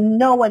 And then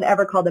no one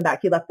ever called him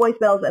back. He left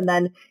voicemails, and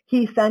then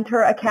he sent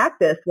her a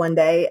cactus one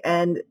day,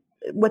 and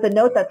with a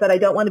note that said, I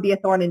don't want to be a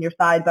thorn in your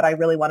side, but I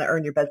really want to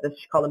earn your business.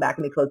 She called him back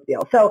and he closed the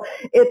deal. So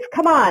it's,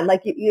 come on,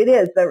 like it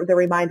is the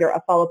reminder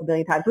of follow up a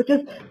million times, which is,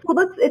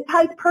 well, it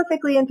ties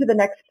perfectly into the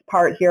next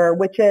part here,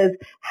 which is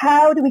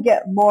how do we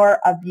get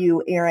more of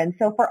you, Erin?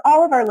 So for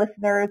all of our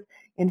listeners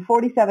in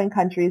 47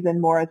 countries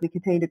and more as we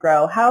continue to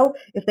grow, how,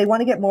 if they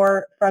want to get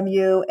more from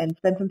you and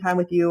spend some time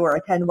with you or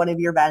attend one of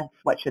your events,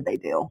 what should they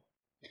do?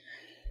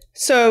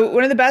 So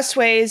one of the best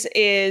ways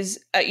is,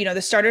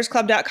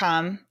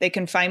 thestartersclub.com. They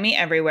can find me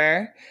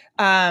everywhere.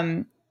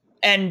 And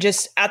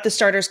just at the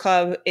Starters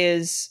Club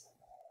is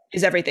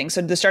everything.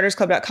 So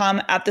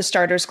thestartersclub.com, at the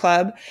Starters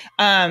Club.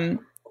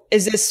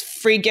 Is this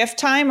free gift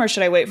time or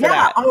should I wait for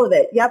that? Yeah, all of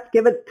it. Yep.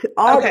 Give it to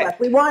all of us.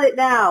 We want it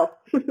now.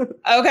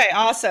 Okay,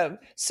 awesome.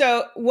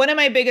 So one of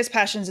my biggest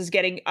passions is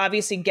getting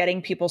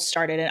people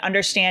started and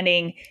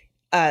understanding,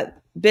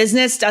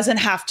 business doesn't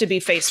have to be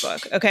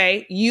Facebook.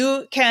 Okay.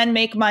 You can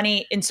make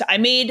money. I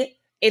made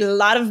a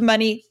lot of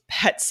money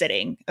pet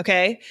sitting.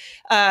 Okay.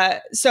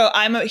 So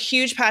I'm a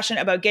huge passion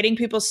about getting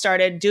people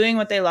started, doing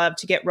what they love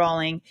to get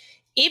rolling.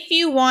 If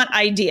you want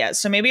ideas,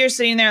 so maybe you're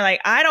sitting there like,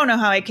 I don't know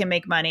how I can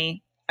make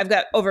money. I've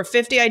got over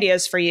 50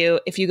 ideas for you.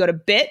 If you go to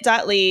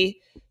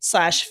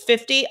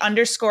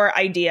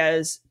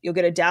bit.ly/50_ideas, you'll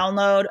get a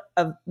download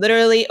of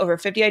literally over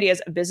 50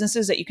 ideas of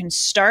businesses that you can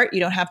start. You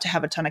don't have to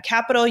have a ton of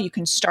capital. You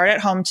can start at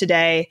home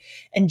today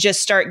and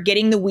just start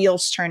getting the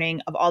wheels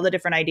turning of all the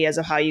different ideas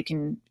of how you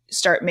can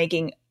start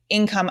making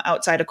income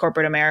outside of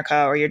corporate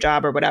America or your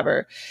job or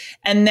whatever.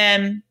 And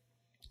then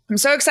I'm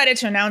so excited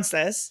to announce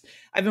this.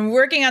 I've been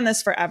working on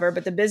this forever,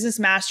 but the Business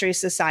Mastery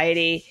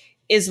Society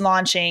is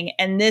launching,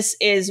 and this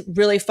is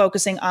really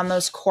focusing on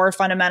those core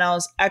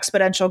fundamentals,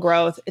 exponential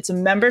growth. It's a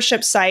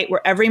membership site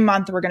where every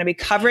month we're going to be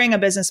covering a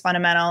business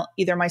fundamental,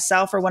 either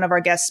myself or one of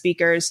our guest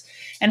speakers,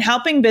 and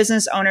helping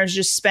business owners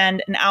just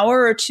spend an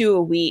hour or two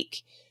a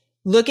week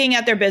looking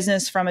at their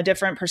business from a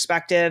different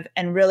perspective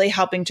and really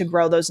helping to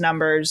grow those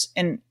numbers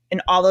in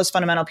all those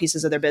fundamental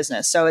pieces of their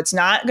business. So it's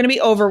not going to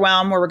be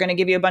overwhelmed where we're going to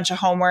give you a bunch of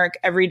homework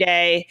every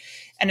day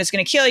and it's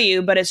going to kill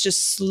you, but it's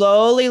just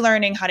slowly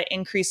learning how to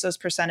increase those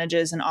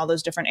percentages in all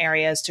those different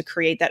areas to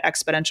create that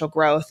exponential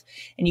growth.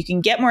 And you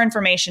can get more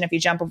information if you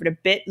jump over to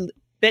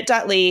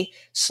bit.ly/SC,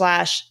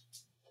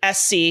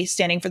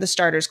 standing for the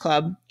Starters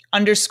Club,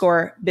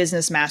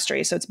 _business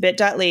mastery. So it's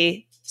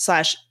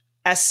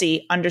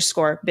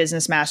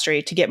bit.ly/SC_business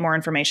mastery to get more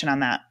information on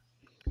that.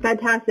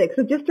 Fantastic.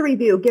 So just to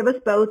review, give us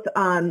both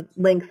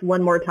links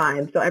one more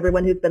time. So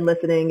everyone who's been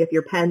listening, if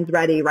your pen's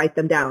ready, write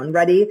them down.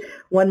 Ready?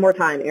 One more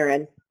time,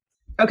 Erin.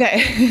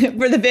 Okay.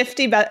 For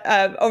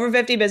the over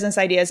 50 business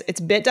ideas, it's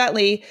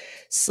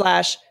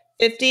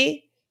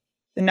bit.ly/50,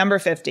 the number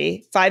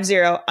 50,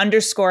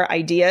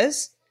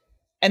 50_ideas.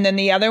 And then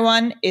the other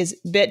one is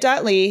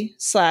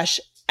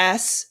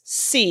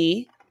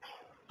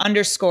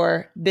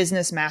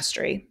bit.ly/SC_business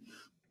mastery.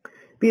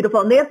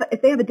 Beautiful. And if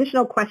they have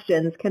additional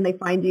questions, can they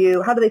find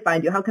you? How do they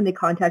find you? How can they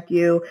contact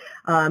you?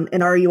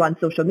 And are you on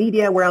social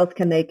media? Where else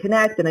can they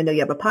connect? And I know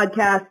you have a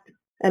podcast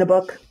and a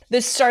book.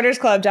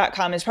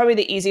 Thestartersclub.com is probably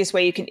the easiest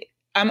way you can.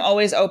 I'm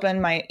always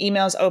open. My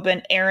email's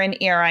open, Erin,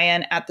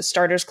 ERIN,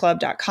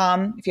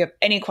 @thestartersclub.com. If you have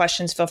any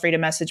questions, feel free to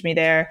message me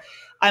there.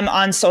 I'm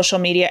on social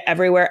media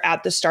everywhere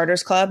at The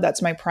Starters Club.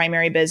 That's my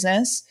primary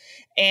business.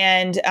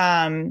 And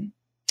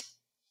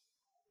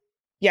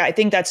I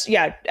think that's,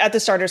 at the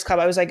Starters Club.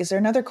 I was like, is there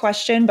another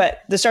question?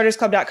 But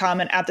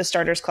thestartersclub.com and @the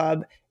Starters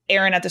Club,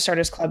 Erin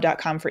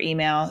 @thestartersclub.com for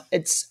email.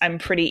 I'm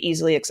pretty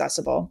easily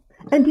accessible.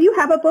 And do you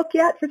have a book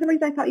yet? For some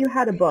reason, I thought you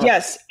had a book.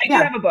 Yes, I do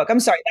have a book.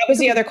 I'm sorry. That was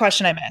the other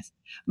question I missed.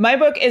 My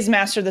book is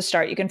Master the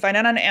Start. You can find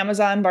it on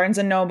Amazon, Barnes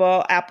 &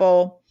 Noble,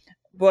 Apple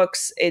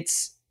Books.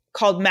 It's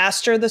called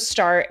Master the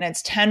Start, and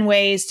it's 10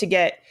 ways to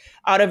get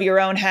out of your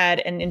own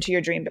head and into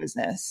your dream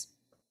business.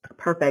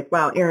 Perfect.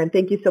 Wow, Erin,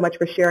 thank you so much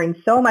for sharing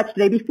so much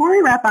today. Before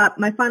we wrap up,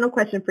 my final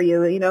question for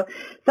you,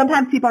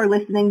 sometimes people are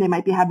listening, they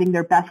might be having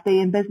their best day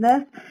in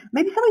business.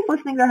 Maybe somebody's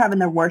listening, they're having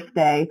their worst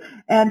day.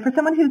 And for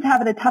someone who's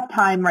having a tough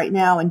time right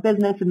now in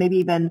business and maybe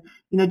even,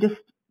 just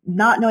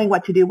not knowing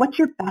what to do, what's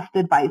your best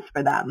advice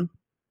for them?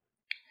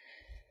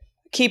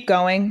 Keep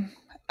going.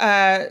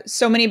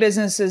 So many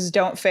businesses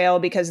don't fail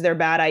because they're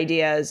bad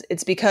ideas.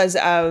 It's because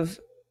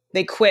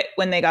they quit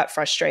when they got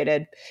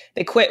frustrated.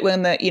 They quit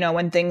when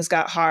when things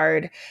got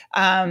hard.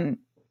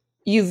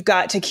 You've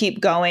got to keep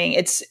going.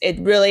 It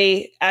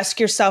really, ask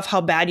yourself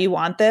how bad you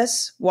want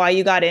this, why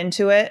you got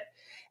into it.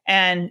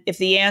 And if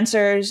the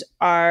answers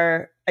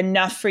are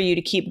enough for you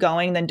to keep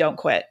going, then don't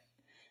quit.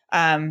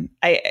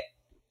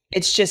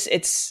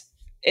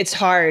 It's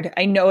hard.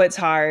 I know it's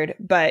hard,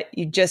 but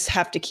you just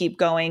have to keep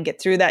going,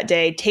 get through that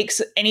day. It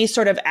takes any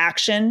sort of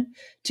action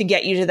to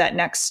get you to that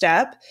next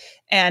step.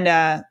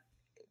 And,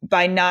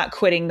 by not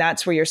quitting,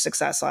 that's where your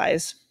success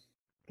lies.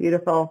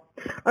 Beautiful.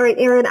 All right,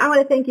 Erin, I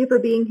want to thank you for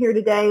being here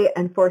today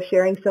and for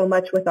sharing so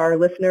much with our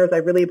listeners. I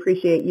really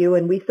appreciate you,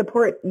 and we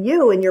support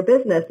you and your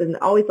business, and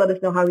always let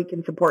us know how we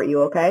can support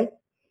you, okay?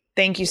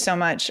 Thank you so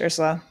much,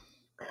 Ursula.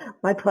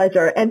 My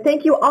pleasure. And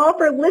thank you all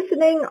for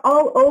listening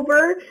all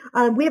over.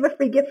 We have a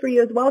free gift for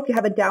you as well. If you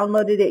haven't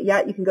downloaded it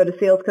yet, you can go to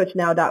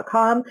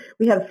salescoachnow.com.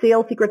 We have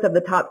sales secrets of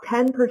the top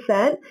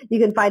 10%. You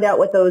can find out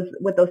what those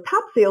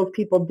top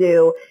salespeople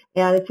do.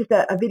 And it's just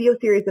a video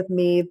series with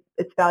me.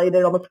 It's valued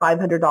at almost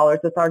 $500.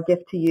 It's our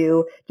gift to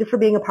you just for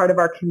being a part of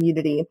our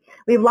community.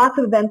 We have lots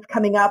of events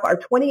coming up. Our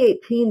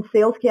 2018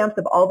 sales camps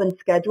have all been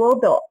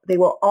scheduled. They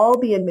will all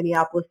be in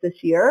Minneapolis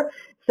this year.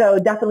 So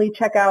definitely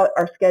check out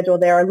our schedule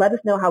there and let us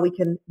know how we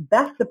can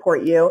best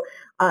support you.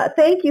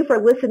 Thank you for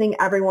listening,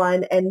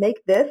 everyone, and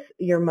make this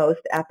your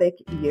most epic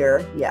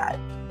year yet.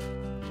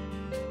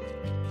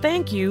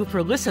 Thank you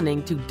for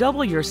listening to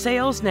Double Your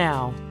Sales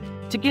Now.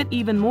 To get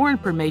even more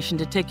information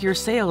to take your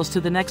sales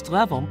to the next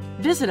level,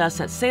 visit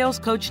us at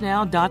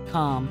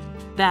salescoachnow.com.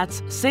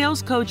 That's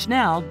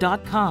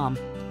salescoachnow.com.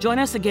 Join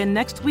us again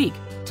next week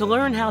to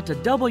learn how to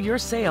double your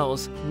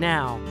sales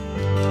now.